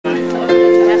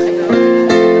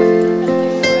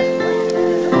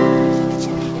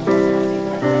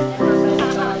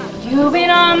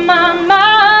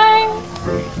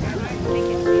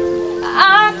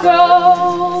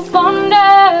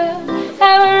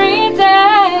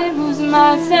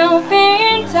myself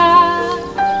in time,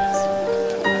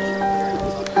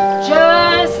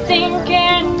 just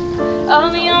thinking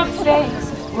of your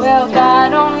face. Well,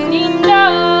 God only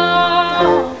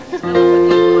knows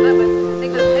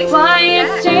why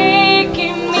it's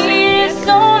taking me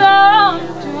so long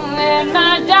to let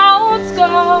my doubts go.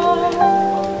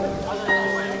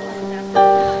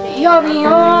 You're the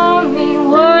only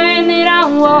one that I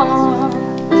want.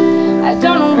 I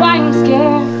don't know why I'm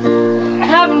scared.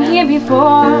 I've been here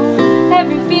before.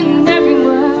 Every feeling, every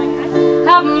word,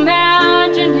 I've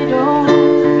imagined it all.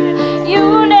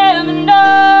 You never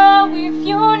know if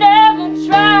you never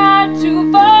try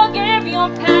to forgive your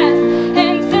past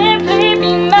and simply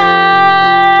be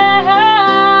mine.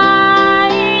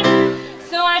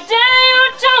 So I dare you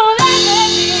to let me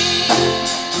be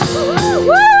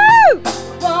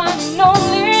one and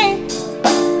only.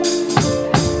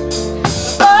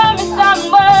 Promise I'm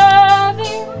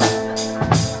worthy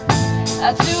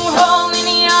to hold in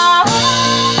your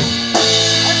arms.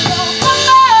 So come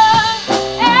on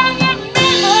and give me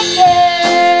the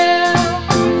chance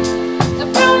to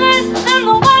prove that I'm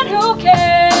the one who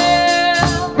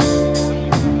cares.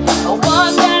 I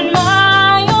walk on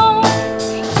my own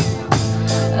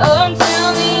until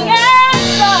the end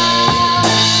comes.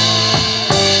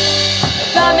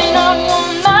 If I've been on your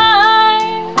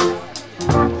mind,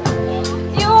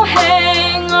 you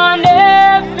hang on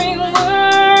every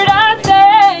word I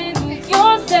say. Lose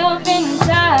yourself in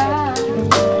time.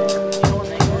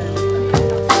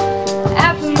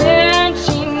 After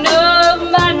mention of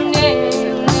my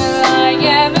name, will I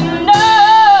ever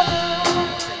know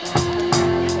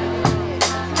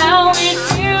how it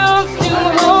feels to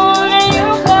hold you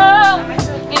close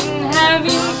and have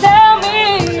you tell me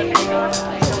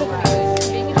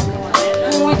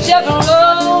whichever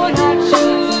road you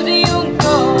choose you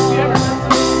go.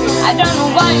 I don't know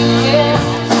why I'm scared.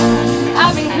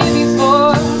 I've been here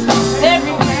before.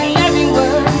 Every feeling, every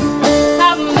word,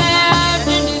 I've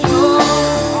imagined it all.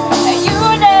 And you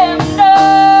never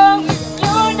know if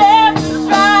you never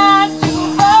try to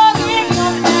forgive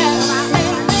your past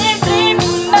and simply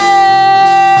be mine.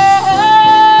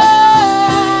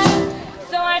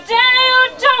 So I dare you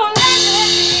to let me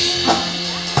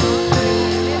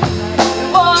be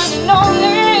one and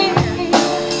only.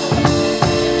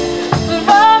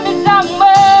 Promise I'm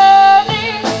worthy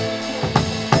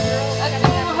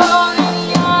to hold in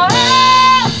your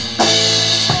hands.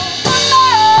 Come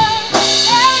on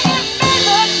and give me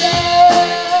the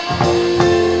chance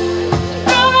to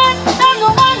prove it I'm the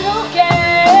one who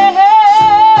cares.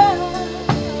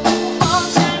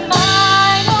 Walk on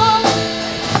my own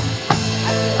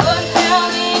until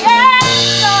the end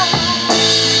comes.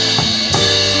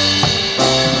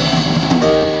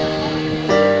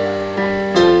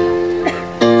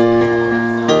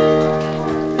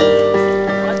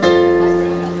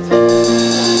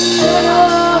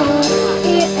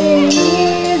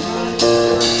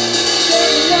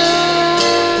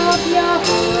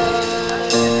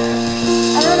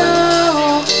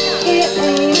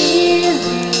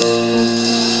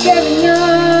 Giving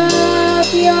up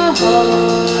your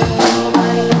heart.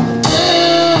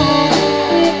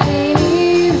 It ain't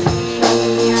easy.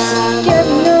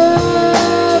 Giving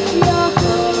up your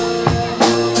heart.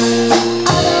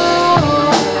 I know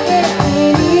it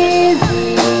ain't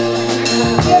easy.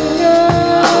 Giving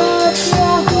up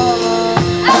your heart.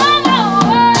 I know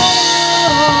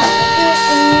it ain't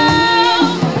easy.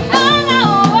 I know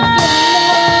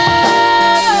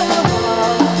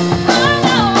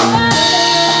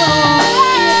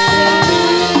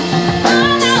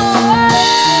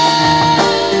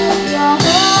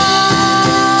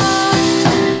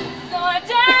so I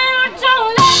dare you to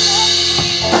let me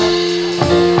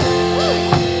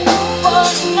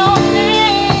one and only.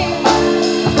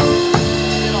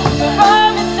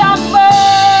 Promise I'm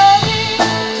worthy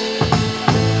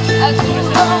to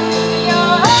hold in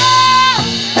your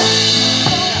arms.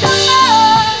 Come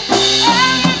on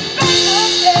and give me the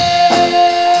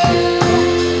chance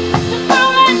to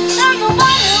prove it I'm the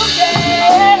one who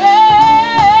cares.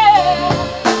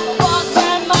 Walk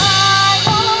on my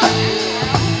own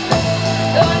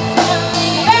until the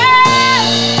end.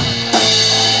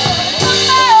 Come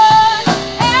on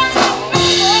and give me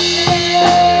the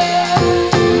chance.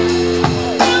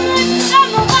 Prove it I'm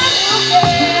the one who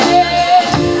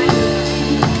cares.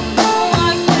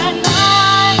 Walk on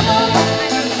my own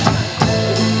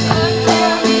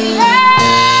until the end.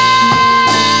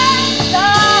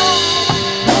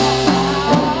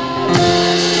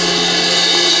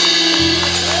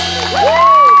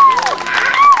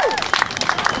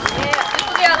 This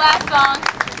will be our last song.